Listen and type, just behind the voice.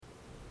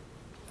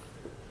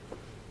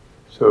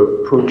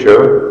So Puja,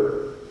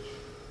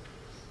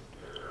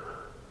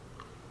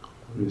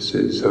 this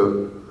is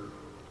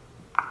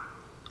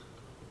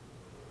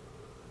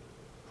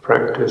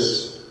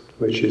practice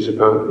which is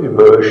about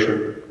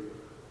immersion,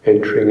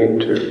 entering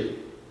into.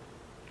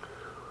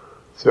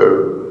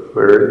 So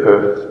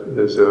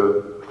there's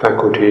a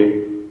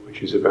faculty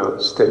which is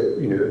about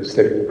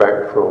stepping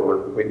back from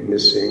and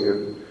witnessing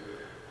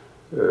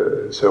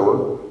and so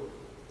on.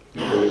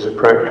 And there's a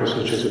practice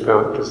which is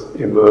about just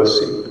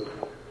immersing,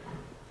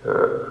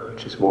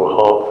 which is more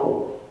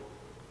heartful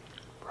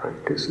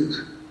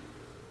practices.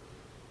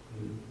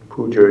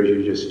 Puja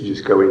is you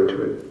just go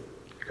into it.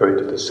 You go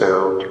into the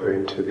sound, you go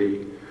into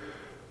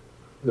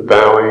the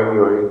bowing,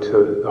 you go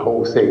into the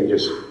whole thing, you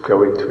just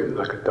go into it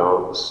like a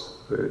dance.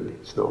 And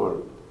it's not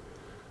a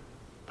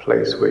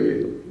place where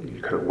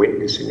you're kind of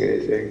witnessing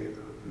anything,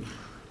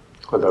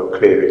 although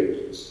clearly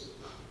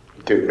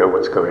you do know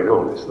what's going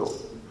on. It's not,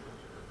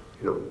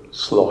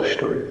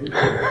 sloshed or anything.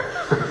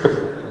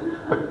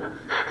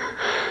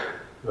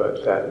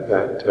 But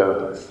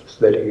just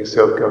letting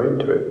yourself go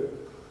into it.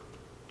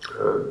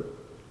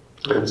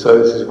 And so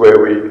this is where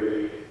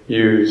we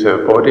use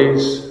our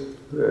bodies,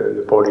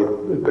 the body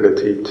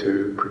ability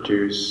to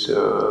produce,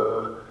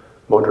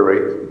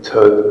 moderate,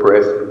 turn the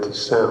breath into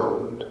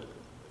sound,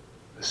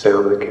 a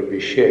sound that can be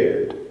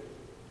shared,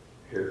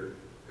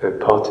 and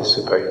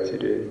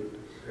participated in,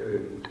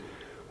 and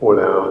all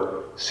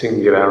our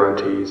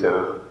singularities,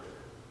 our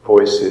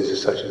voices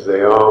such as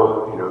they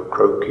are,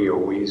 croaky or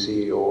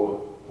wheezy or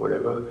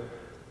whatever,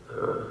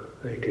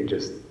 they can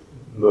just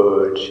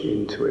merge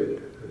into it.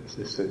 There's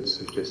a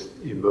sense of just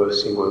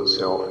immersing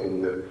oneself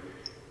in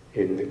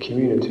the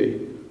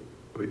community,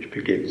 which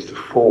begins to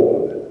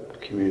form the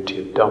community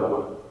of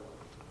Dhamma.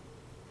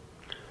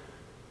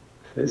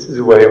 This is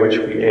a way in which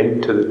we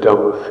enter the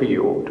Dhamma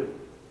field.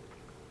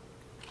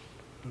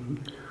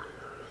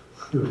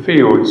 The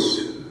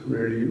fields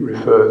really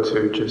refer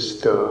to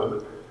just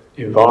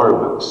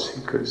environments,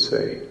 you could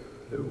say,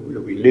 that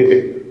we live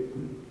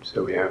in.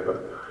 So we have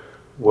a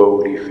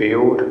worldly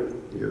field,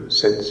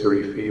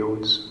 sensory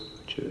fields,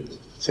 which is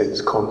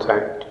sense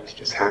contact, it's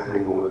just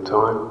happening all the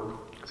time.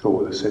 It's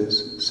all the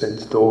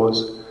sense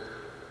doors.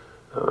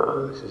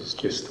 This is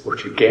just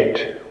what you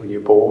get when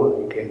you're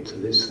born. You get into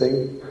this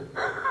thing.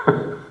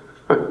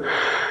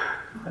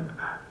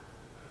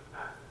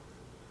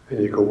 And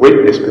you can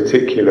witness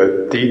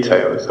particular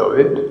details of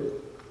it,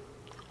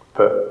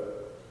 but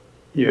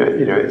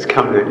it's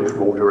coming at you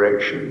from all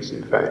directions.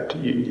 In fact,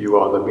 you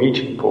are the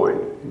meeting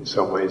point in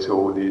some ways.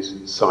 All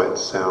these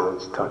sights,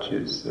 sounds,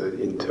 touches,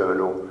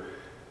 internal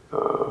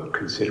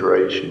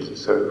considerations and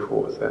so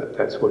forth.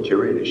 That's what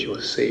you're in. It's your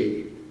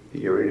sea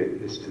that you're in it.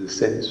 This is the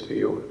sense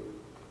field.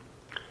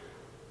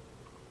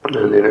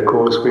 And then, of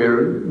course,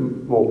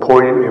 more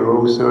poignantly, we're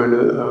also in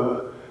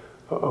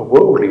a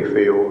worldly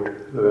field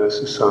of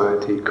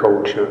society,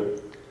 culture,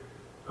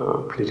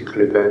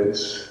 political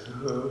events.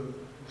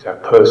 It's our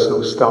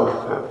personal stuff,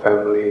 our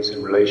families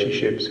and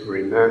relationships. We're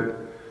in that.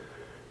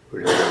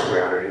 We're in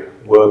our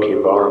work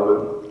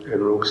environment,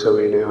 and we're also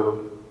in our,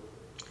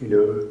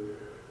 you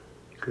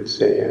could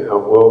say, our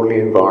worldly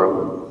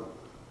environment.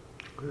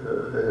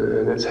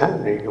 And that's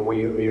happening, and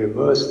we're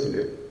immersed in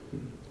it.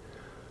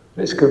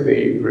 This can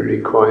be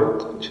really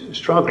quite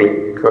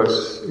struggling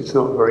because it's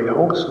not a very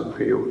wholesome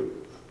field.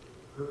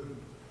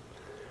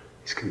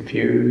 It's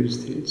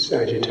confused, it's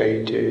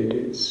agitated,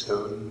 it's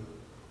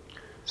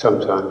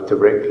sometimes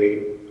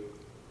directly,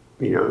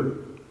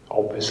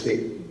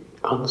 obviously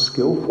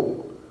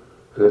unskillful,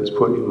 and that's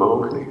put it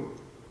mildly.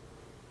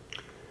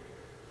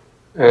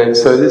 And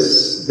so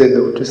just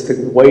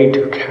the weight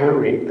of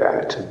carrying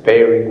that and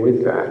bearing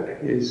with that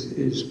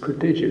is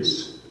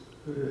prodigious.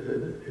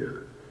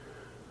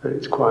 And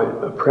it's quite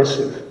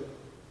oppressive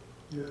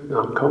and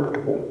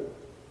uncomfortable.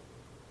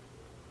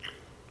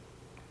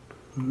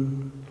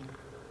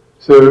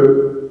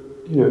 So,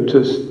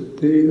 just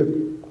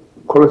the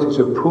qualities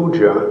of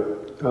puja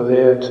are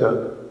there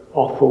to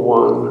offer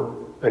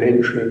one an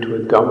entry into a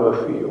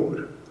Dhamma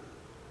field,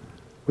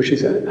 which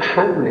is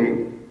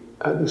happening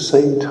at the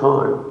same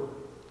time,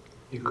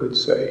 you could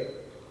say,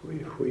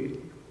 if we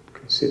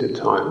consider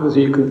time. Because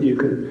you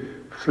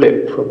can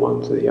flip from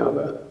one to the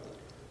other.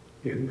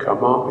 You can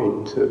come up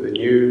into the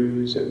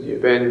news and the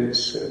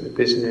events and the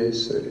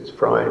business, and it's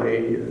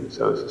Friday and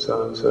so and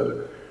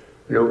so.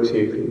 And also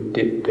you can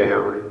dip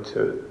down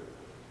into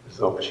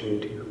this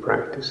opportunity for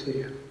practice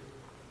here.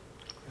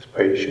 There's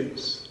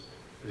patience,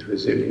 there's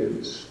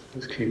resilience,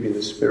 there's keeping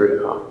the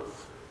spirit up,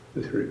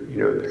 there's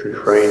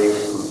refraining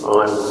from,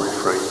 I will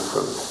refrain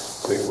from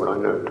doing what I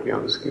know to be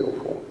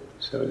unskillful.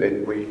 So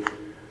then we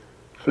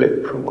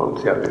flip from one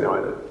to the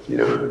other.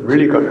 You've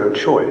really got no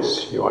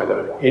choice. You're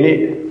either in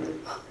it,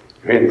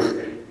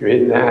 you're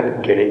in that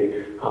and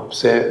getting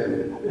upset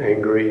and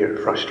angry and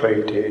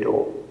frustrated,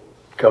 or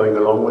going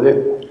along with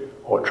it,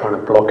 or trying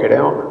to block it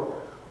out,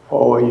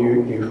 or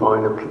you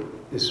find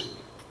this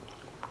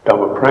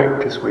Dhamma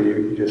practice where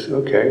you just,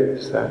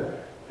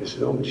 this is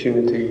an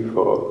opportunity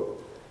for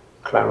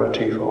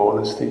clarity, for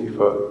honesty,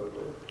 for,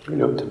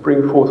 to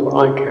bring forth what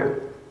I can.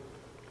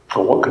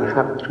 or what can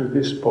happen through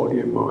this body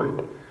and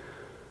mind.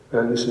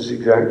 And this is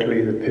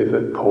exactly the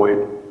pivot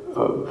point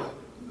of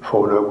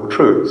Four Noble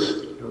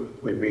Truths.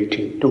 We're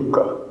meeting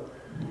dukkha,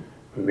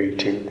 we're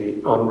meeting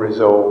the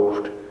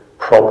unresolved,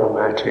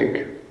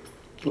 problematic,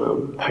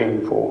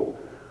 painful,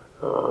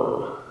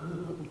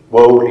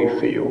 worldly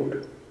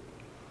field,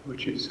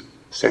 which is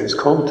sense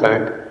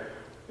contact.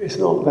 It's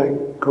not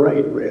that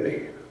great,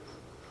 really.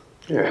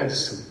 It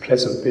has some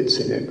pleasant bits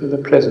in it, but the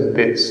pleasant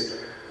bits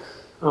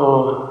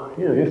are,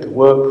 you have to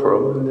work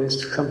for them, and they're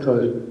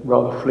sometimes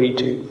rather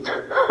fleeting.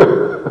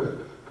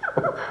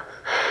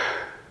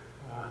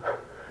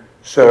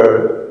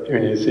 So,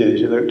 when you see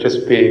this, you're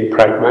just being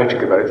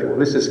pragmatic about it, you think, well,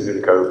 this isn't going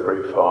to go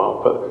very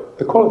far, but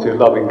the quality of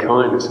loving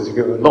kindness has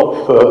gone a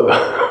lot further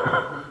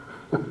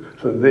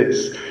than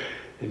this,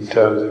 in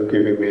terms of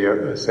giving me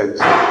a sense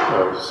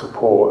of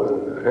support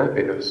and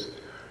happiness.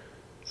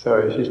 So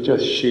it's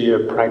just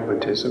sheer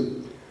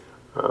pragmatism.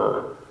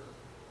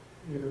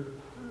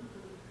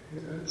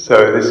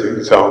 So this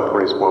example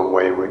is one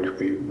way in which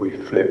we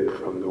flip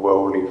from the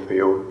worldly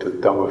field to the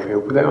Dhamma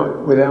field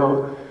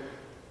without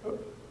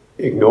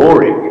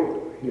ignoring,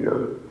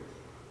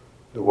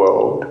 the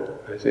world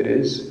as it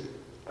is,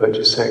 but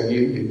just saying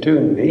you do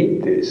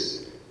need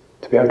this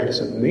to be able to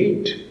just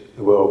meet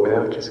the world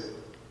without just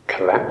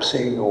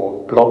collapsing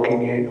or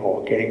blocking it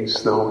or getting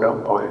snarled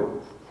up by it.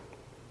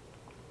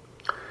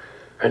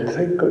 And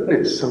thank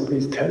goodness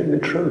somebody's telling the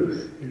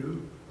truth,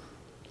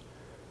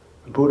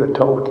 The Buddha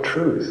told the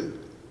truth.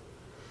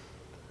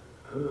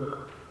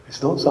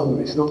 It's not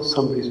somebody's,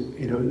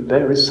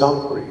 there is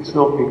suffering. It's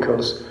not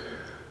because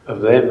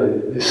of them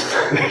and this,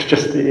 it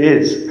just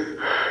is.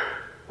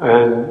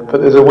 But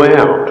there's a way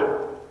out.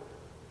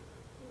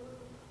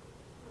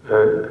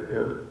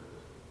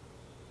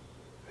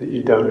 That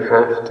you don't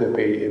have to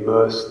be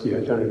immersed, you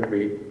don't have to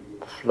be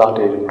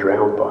flooded and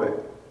drowned by it.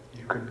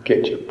 You can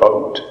get your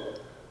boat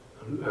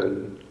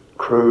and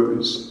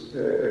cruise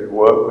and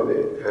work with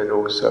it, and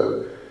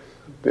also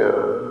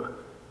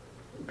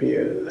be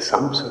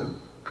some sort of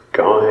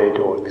guide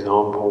or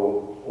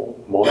example or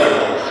model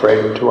or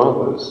friend to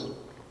others.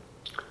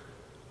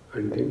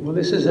 And think, well,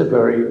 this is a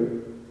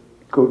very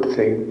good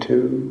thing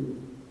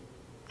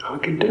I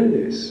can do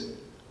this.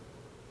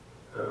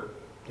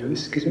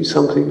 This gives me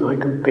something I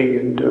can be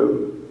and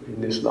do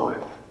in this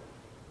life.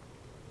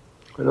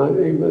 And I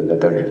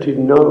don't have to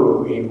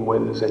know even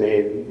when there's an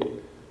end.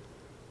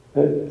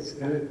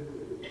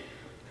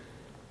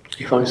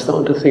 If I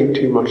start to think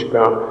too much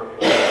about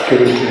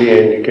getting to the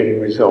end and getting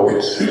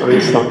results, I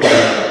start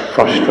getting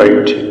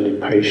frustrated and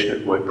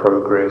impatient at my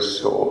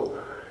progress, or,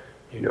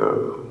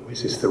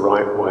 is this the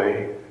right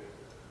way?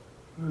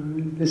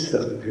 This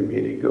doesn't do me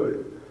any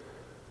good.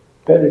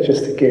 Better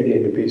just to get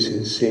in and be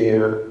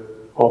sincere,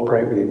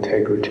 operate with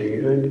integrity,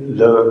 and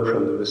learn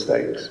from the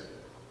mistakes.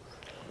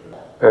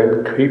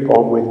 And keep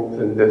on with,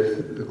 and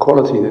the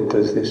quality that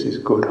does this is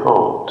good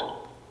heart,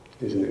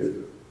 isn't it?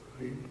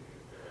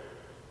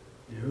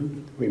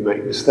 We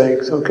make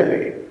mistakes,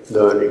 okay,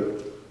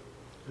 learning,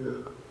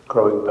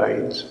 growing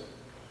pains.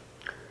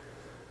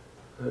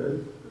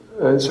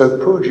 And so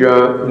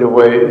puja, in a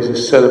way, is a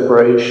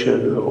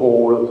celebration of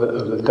all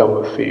of the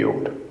Dhamma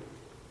field.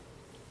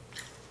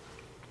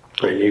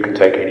 And you can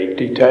take any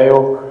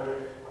detail,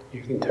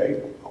 you can take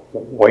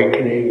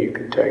awakening, you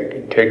can take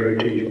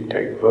integrity, you can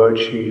take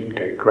virtue, you can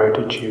take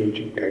gratitude,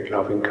 you can take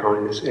loving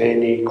kindness,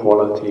 any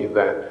quality of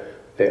that.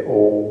 They're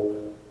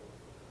all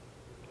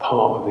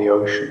part of the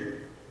ocean,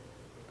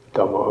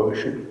 Dhamma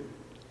ocean.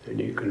 And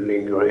you can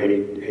linger on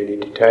any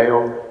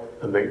detail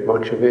and make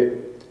much of it.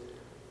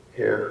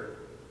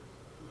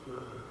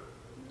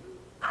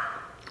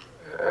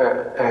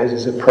 As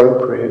is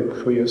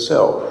appropriate for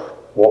yourself,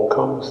 what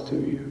comes to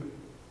you.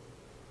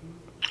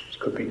 It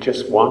could be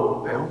just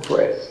one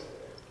out-breath,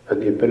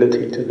 and the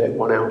ability to let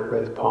one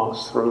out-breath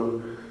pass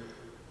through,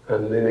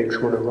 and the next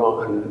one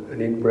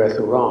an in-breath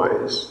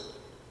arise,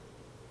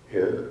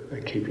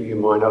 and keeping your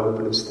mind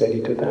open and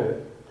steady to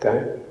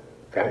that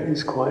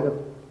is quite a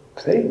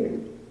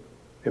thing.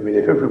 I mean,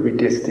 if everybody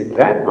just did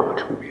that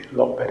much, we'd be in a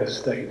lot better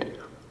state.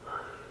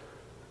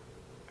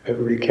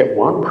 Everybody kept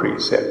one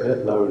precept, let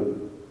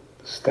alone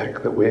the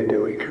stack that we're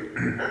doing.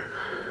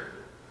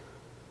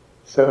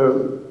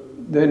 So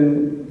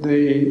then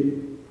the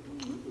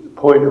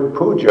point of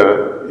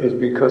puja is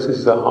because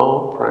it's a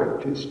heart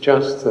practice,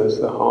 just as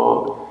the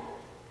heart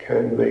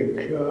can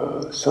make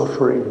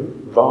suffering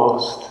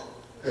vast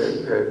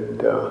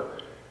and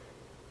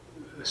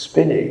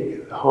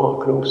spinning, the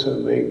heart can also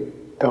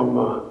make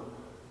Dhamma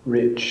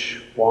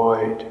rich,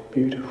 wide,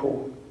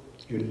 beautiful.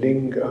 You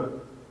linger,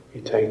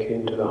 you take it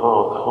into the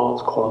heart. The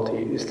heart's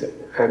quality is to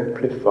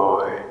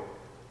amplify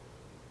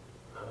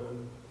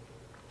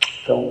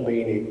felt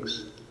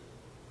meanings.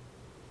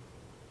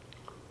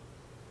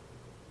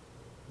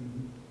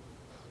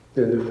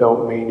 Then the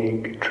felt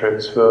meaning can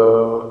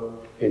transfer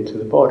into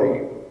the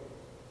body.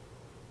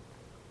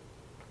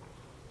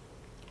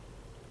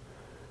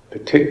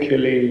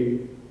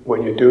 Particularly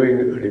when you're doing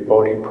an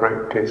embodied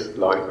practice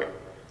like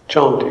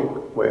chanting,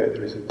 where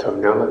there is a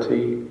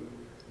tonality,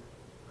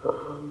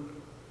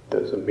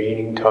 there's a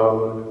meaning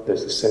tone,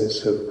 there's a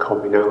sense of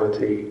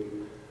communality,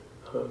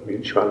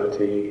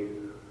 mutuality.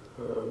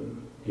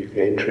 You can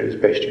enter it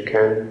as best you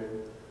can.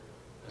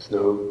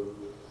 You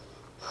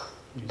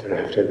don't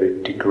have to have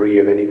a degree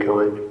of any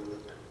kind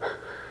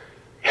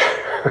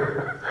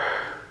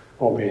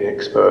or be an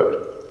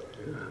expert.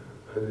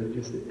 And then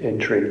just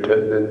enter into it,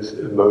 and then there's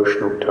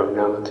emotional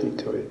tonality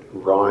to it,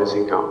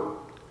 rising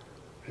up,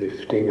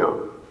 lifting up,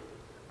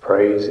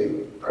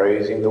 praising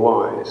the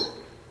wise,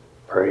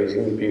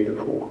 praising the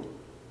beautiful,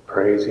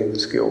 praising the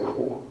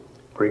skillful.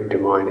 Bring to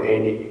mind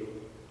any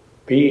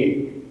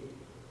being,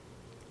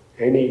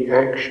 any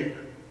action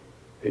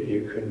that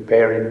you can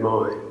bear in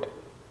mind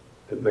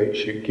that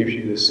gives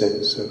you the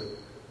sense of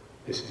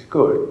this is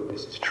good,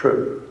 this is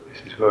true,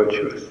 this is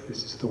virtuous,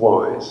 this is the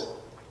wise.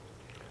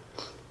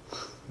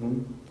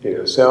 In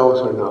ourselves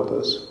or in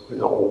others, we're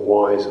not all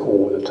wise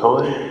all the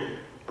time,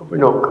 but we're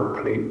not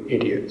complete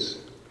idiots.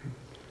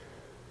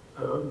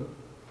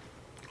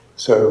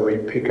 So we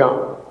pick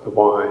up the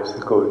wise, the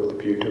good, the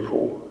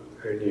beautiful,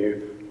 and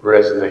you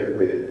resonate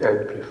with it,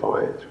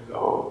 amplify it through the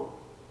heart.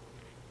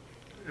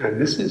 And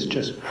this is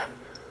just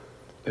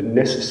a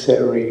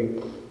necessary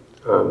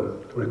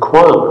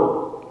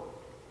requirement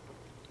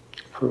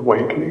for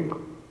awakening.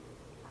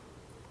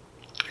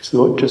 It's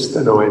not just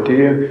an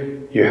idea.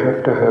 You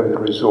have to have the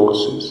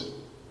resources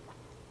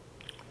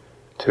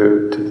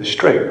to the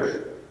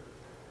strength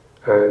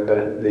and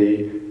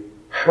the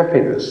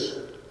happiness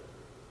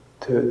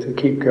to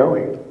keep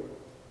going.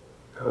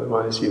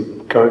 Otherwise you're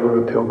going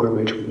on a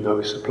pilgrimage with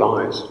no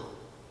supplies.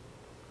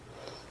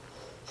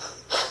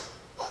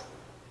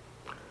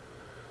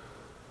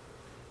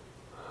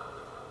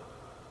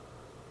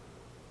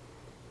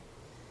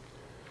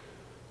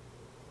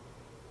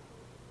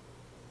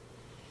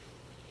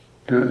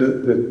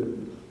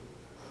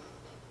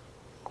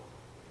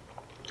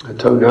 The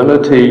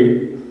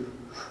tonality,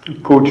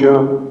 Puja,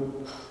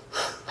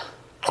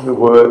 a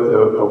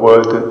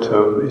word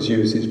that is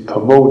used is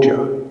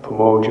pamoja.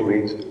 Pamoja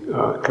means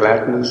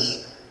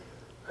gladness,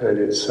 and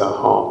it's a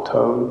heart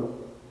tone.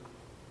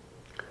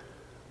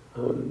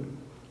 And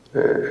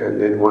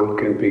then one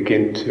can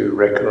begin to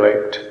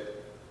recollect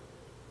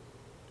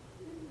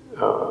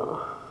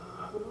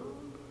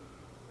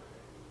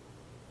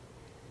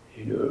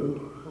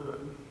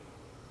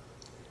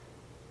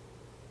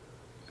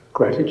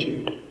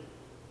gratitude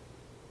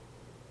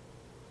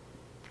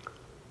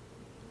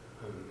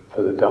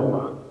for the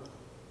Dhamma,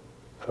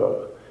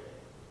 for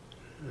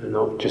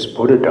not just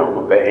Buddha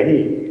Dhamma, but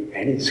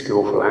any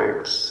skillful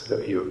acts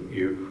that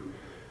you've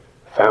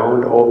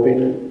found or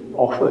been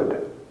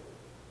offered.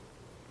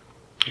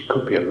 It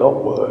could be a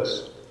lot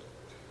worse.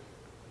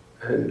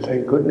 And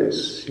thank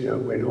goodness,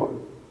 we're not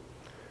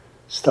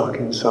stuck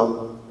in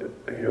some,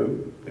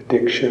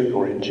 addiction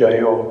or in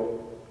jail.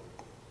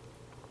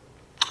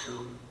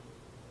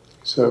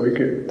 So we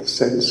get the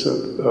sense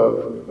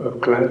of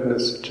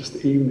gladness, just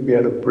even to be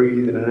able to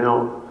breathe in and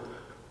out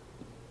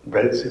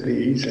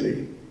relatively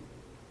easily,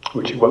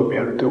 which you won't be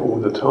able to do all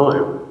the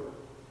time.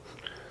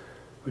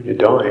 When you're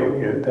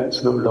dying,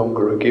 that's no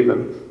longer a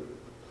given.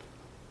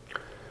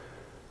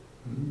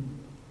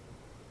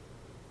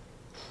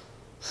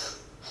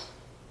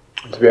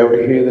 And to be able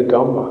to hear the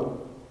Dhamma,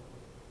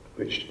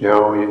 which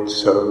now it's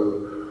so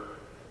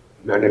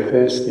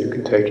manifest, you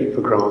can take it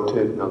for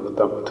granted, another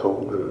Dhamma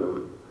talk.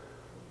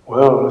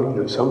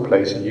 Well, some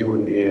places you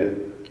wouldn't hear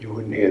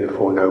the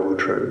Four Noble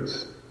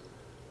Truths.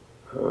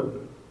 If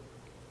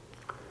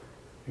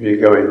you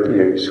go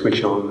and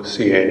switch on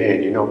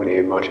CNN, you're not going to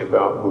hear much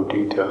about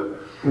mudita,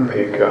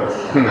 upekkha.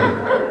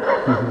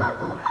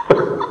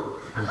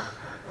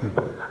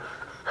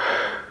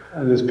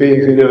 And there's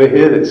beings who never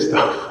hear this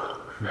stuff.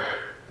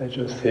 They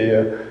just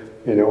hear,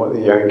 what the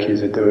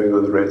Yankees are doing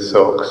or the Red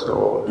Sox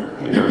or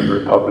the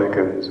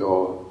Republicans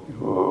or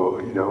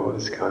all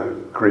this kind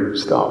of grim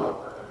stuff.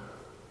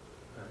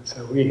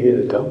 So we hear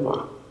the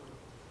Dhamma,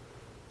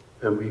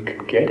 and we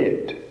can get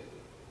it.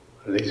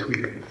 At least we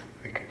can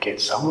get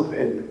some of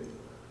it,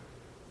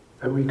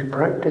 and we can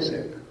practice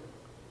it.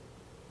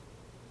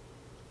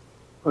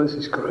 Well, this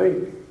is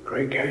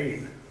great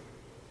gain.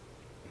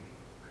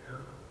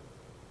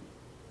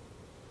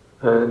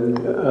 And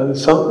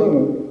there's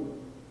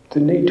the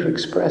need to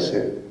express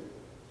it.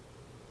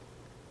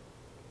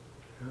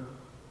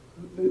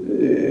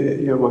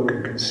 One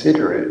can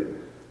consider it.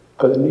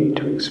 But the need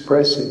to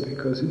express it,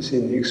 because it's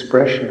in the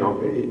expression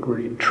of it, it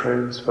really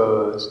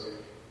transfers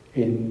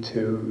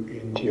into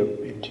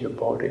your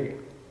body.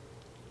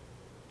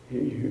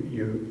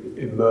 You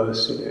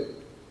immerse in it.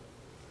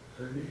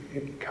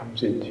 It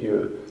comes from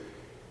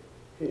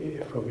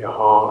your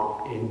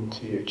heart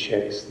into your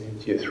chest,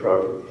 into your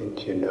throat,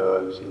 into your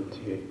nerves,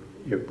 into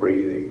your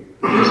breathing.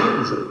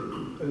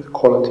 There's a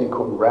quality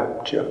called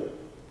rapture.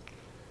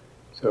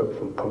 So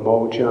from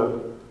pamoja,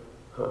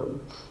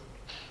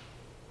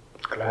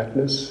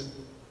 gladness,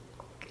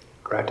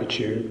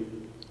 gratitude,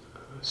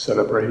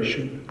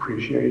 celebration,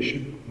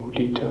 appreciation,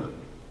 mudita.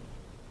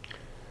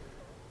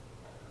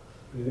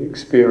 The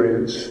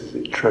experience,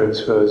 it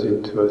transfers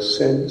into a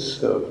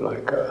sense of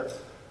like a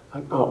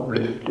an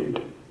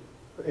uplifted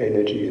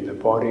energy in the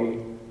body.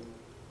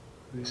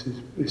 This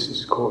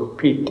is called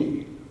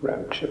piti,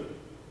 rapture.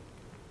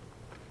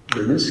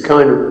 And this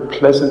kind of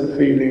pleasant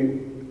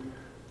feeling,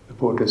 the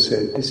Buddha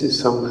said, this is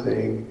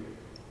something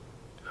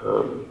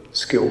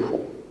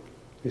skillful.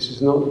 This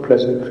is not a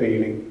pleasant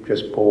feeling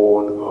just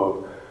born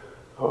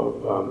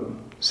of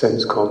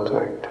sense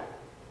contact,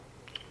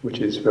 which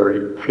is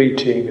very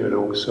fleeting and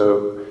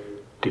also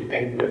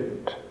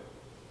dependent,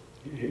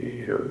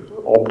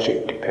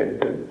 object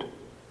dependent.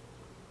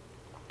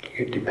 You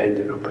get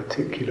dependent on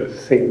particular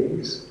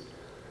things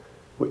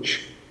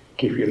which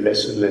give you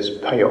less and less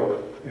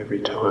payoff every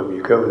time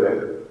you go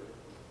there.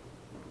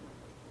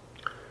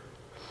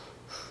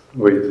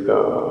 With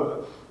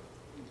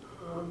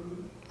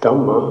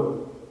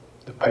Dhamma,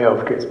 the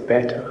payoff gets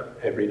better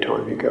every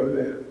time you go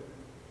there,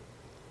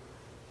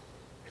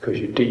 because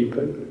you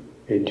deepen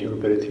into your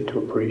ability to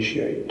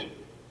appreciate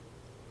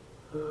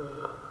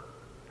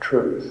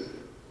truth,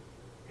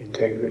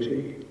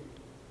 integrity,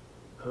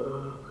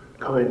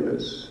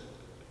 kindness,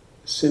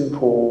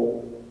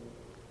 simple,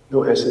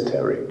 not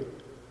esoteric,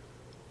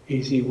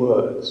 easy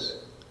words,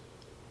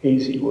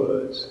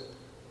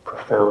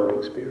 profound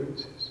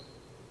experiences.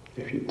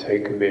 If you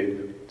take them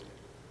in,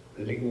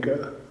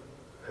 linger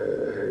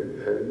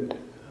and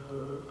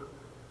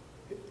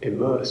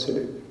immerse in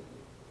it.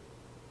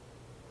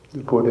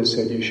 The Buddha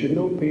said you should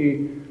not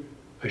be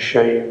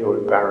ashamed or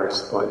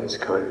embarrassed by this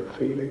kind of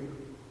feeling.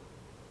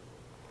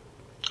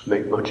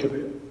 Make much of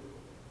it.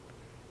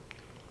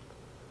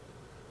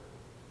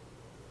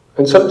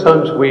 And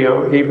sometimes we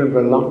are even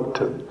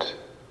reluctant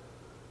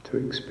to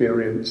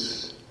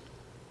experience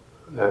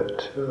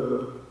that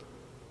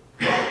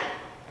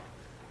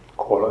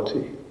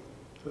quality,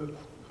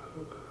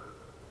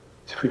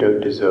 if we don't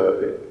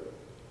deserve it,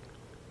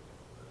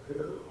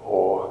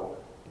 or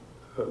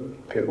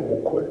feel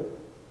awkward,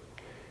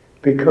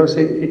 because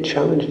it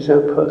challenges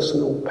our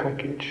personal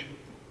package.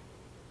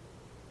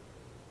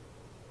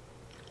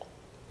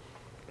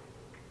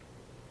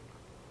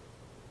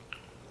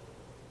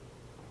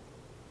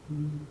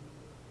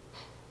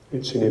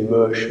 It's an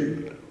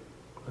immersion,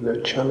 and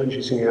that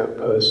challenges our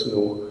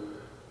personal,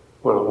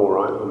 well, I'm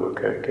alright, I'm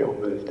okay, get on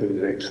with it, do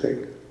the next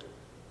thing.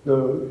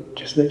 No,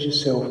 just let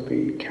yourself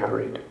be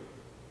carried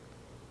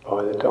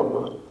by the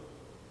Dhamma.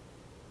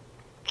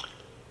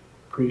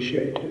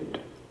 Appreciate it.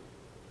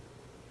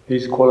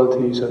 These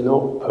qualities are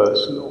not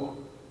personal.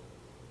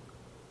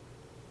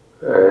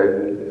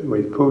 And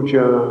with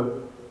Puja,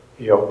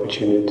 the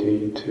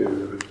opportunity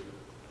to,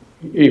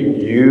 even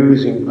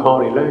using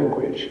Pali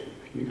language,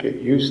 if you get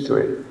used to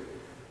it,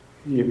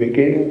 you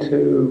begin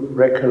to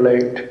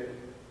recollect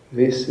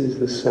this is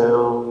the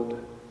sound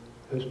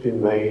that's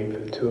been made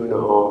for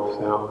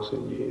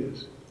 2,500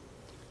 years.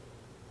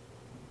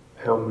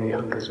 How many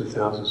hundreds of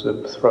thousands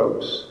of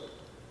throats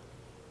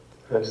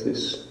has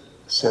this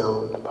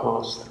sound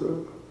passed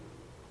through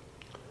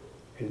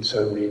in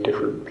so many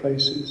different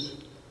places?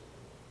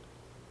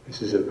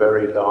 This is a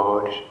very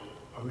large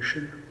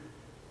ocean.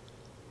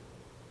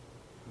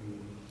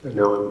 And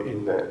now I'm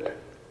in that.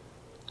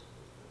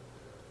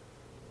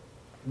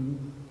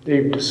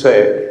 Even to say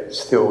it, it's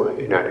still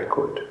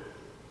inadequate.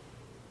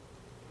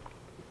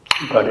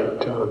 But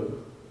it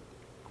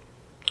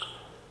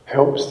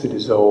helps to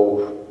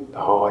dissolve the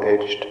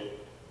hard-edged,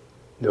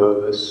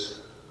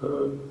 nervous,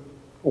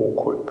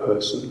 awkward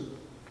person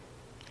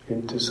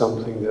into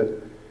something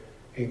that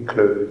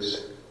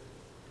includes,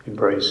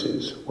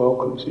 embraces,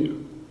 welcomes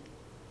you.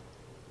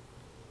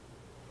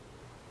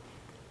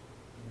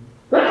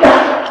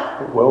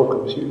 It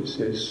welcomes you. It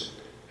says,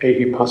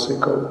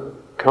 "Ehipasiko,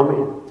 come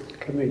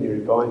in, you're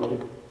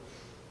invited."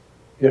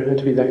 You don't have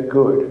to be that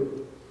good.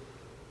 You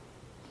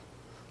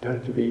don't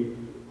have to be,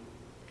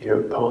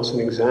 pass an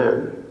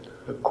exam,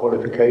 have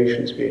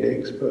qualifications, be an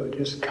expert.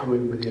 Just come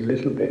in with your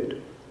little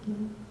bit,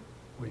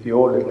 with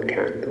your little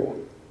candle.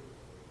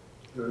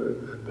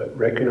 But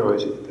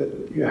recognize it,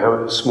 that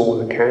however small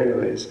the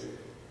candle is,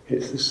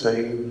 it's the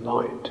same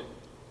light.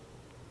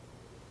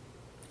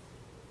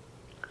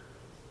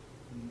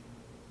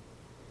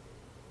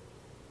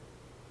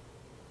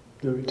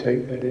 Now we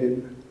take that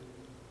in.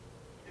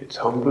 It's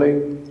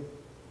humbling,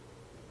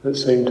 at the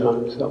same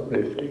time it's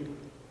uplifting.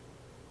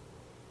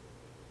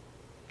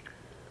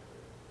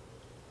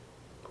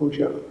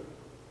 Puja.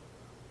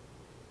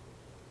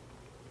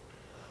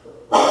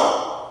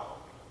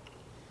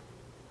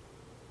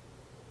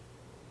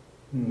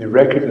 And you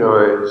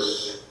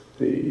recognize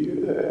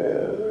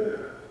the,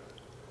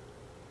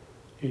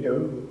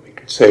 we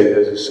could say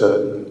there's a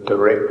certain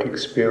direct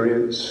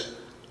experience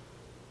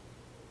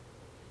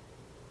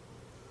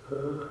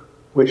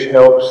which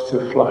helps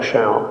to flush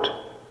out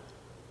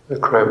the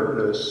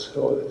crampedness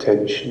or the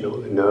tension or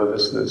the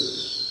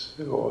nervousness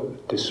or the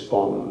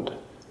despond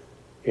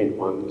in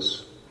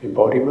one's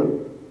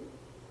embodiment.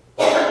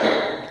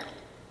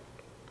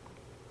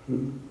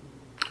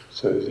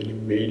 So there's an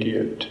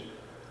immediate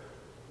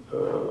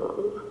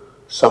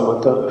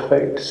samatha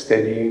effect,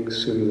 steadying,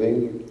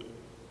 soothing,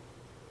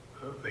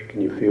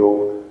 making you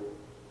feel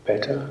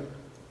better.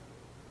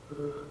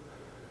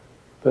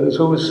 But there's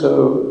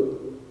also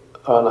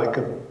like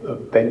a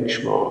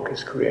benchmark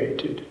is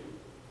created.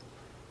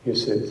 You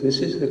say, this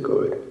is the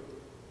good,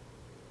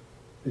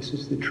 this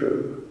is the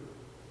true,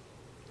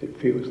 it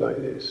feels like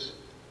this.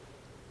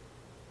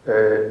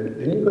 And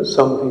then you've got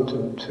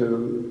something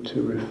to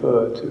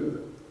refer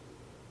to.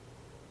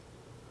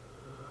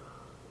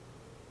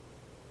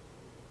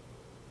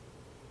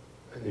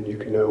 And then you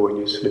can know when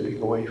you're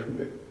slipping away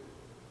from it.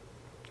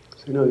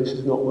 So no, this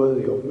is not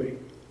worthy of me.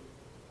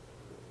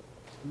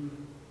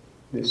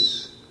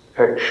 This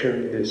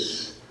action,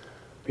 this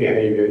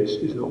behavior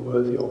is not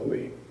worthy of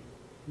me.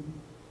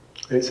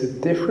 It's a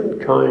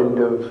different kind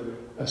of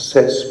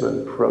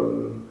assessment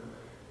from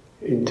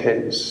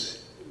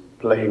intense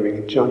blaming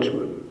and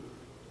judgment.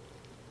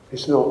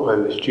 It's not,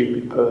 I'm a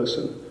stupid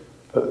person,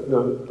 but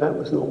no, that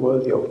was not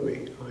worthy of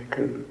me. I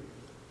can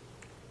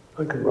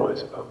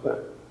rise above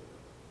that.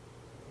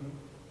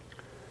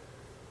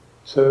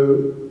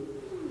 So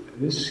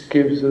this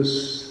gives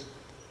us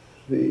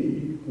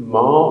the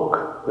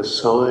mark, the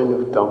sign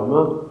of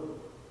Dhamma.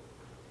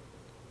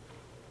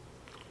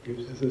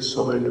 Gives us the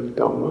sign of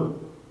Dhamma.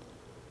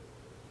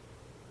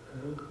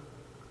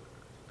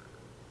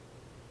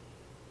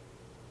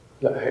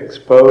 That acts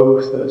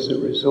both as a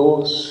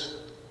resource,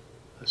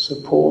 a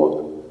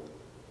support,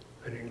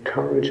 an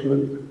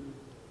encouragement,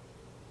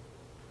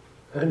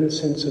 and a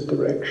sense of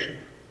direction.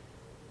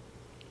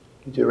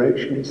 The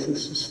direction is to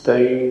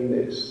sustain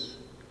this,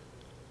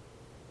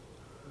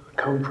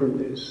 come from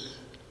this,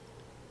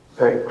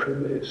 act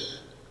from this.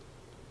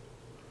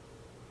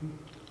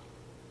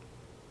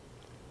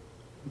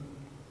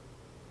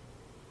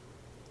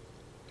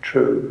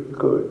 True, the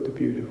good, the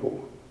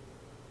beautiful.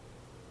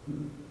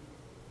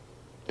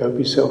 Don't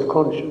be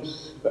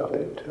self-conscious about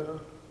it.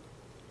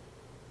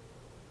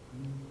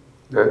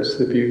 That's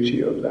the beauty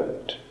of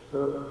that.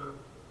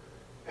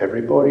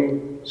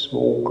 Everybody,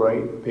 small,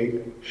 great,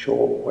 big,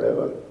 short,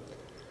 whatever,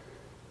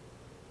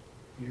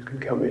 you can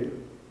come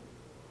in.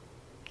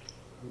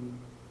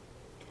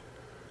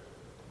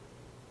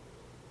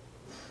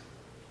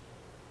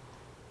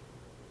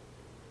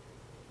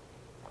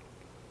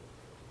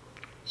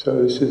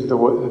 So this is the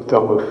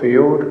Dhamma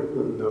field,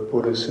 and the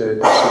Buddha said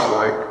this is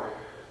like,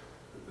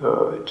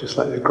 just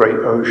like the great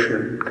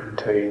ocean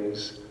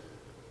contains,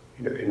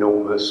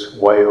 enormous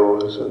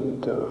whales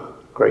and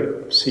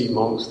great sea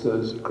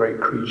monsters, great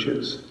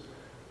creatures.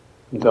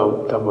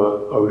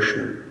 Dhamma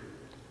ocean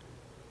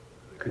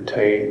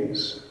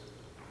contains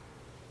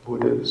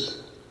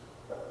Buddhas,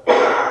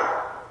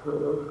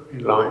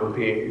 enlightened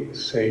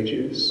beings,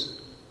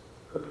 sages,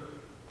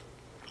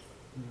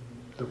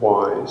 the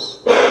wise,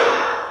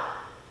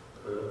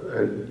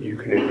 and you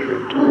can enter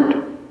into it.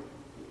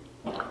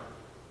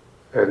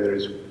 And there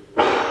is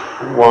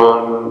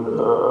one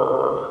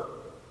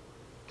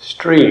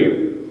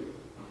stream.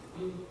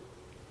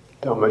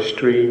 Dhamma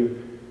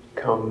stream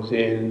comes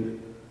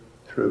in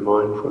through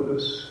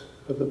mindfulness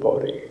of the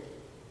body.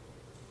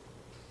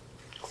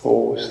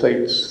 All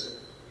states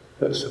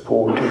that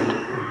support it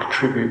and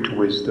contribute to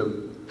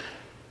wisdom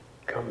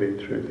come in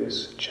through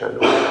this channel.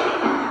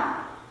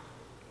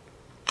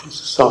 It's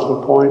a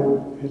subtle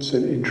point, it's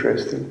an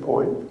interesting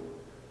point.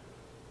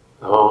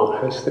 The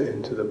heart has to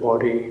enter the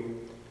body.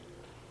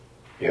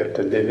 You have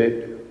to live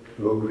it,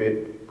 move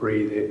it,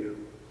 breathe it,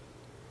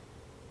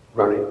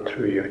 run it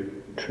through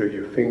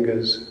your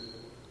fingers.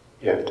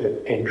 You have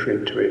to enter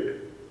into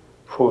it,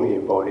 fully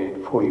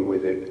embodied, fully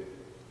with it,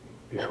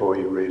 before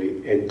you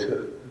really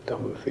enter the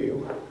Dhamma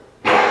field.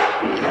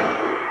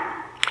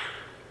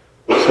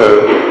 So,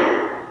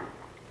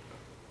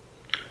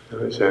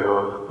 it's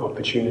our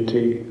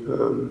opportunity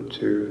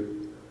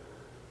to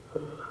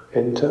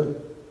enter,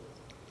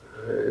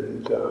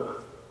 and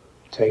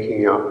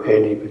taking up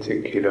any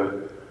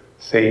particular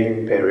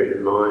theme, bear it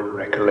in mind,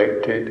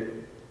 recollect it,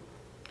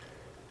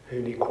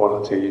 any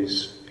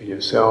qualities in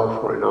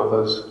yourself or in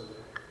others,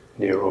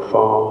 near or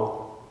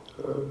far,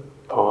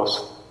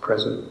 past,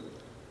 present,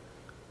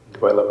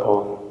 dwell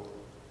upon,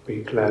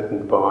 be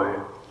gladdened by,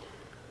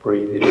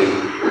 breathe it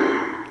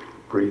in,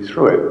 breathe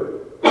through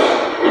it.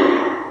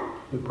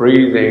 The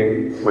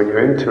breathing, when you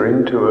enter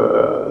into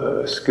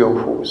a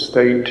skillful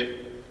state,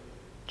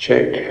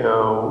 check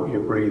how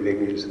your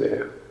breathing is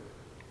there.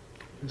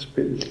 Just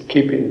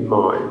keep it in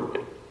mind,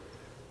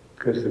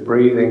 because the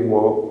breathing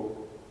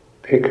will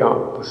pick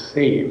up the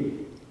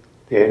theme,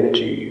 the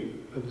energy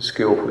of the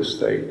skillful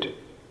state,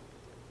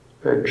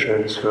 and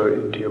transfer it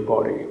into your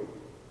body.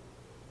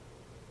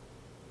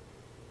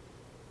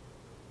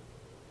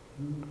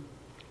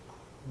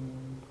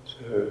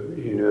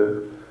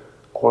 So,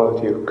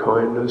 quality of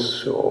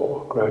kindness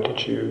or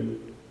gratitude,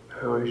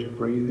 how is your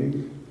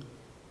breathing?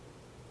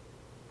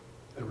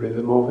 The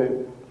rhythm of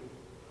it,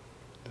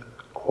 the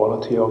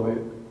quality of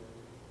it.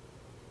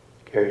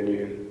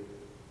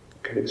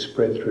 Can it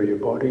spread through your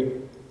body,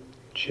 your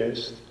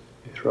chest,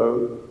 your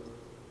throat,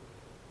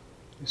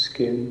 your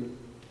skin,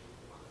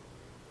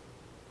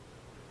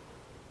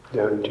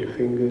 down into your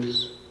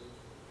fingers?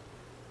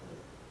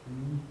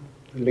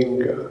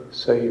 Linger,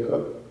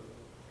 savour,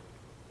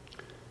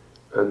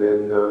 and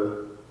then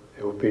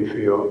it will be for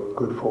your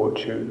good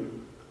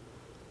fortune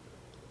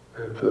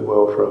and for the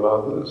welfare of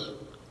others.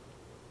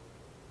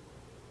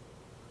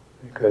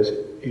 Because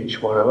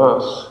each one of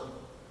us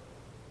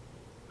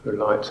who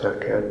lights our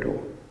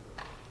candle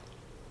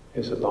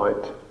is a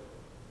light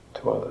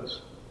to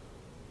others.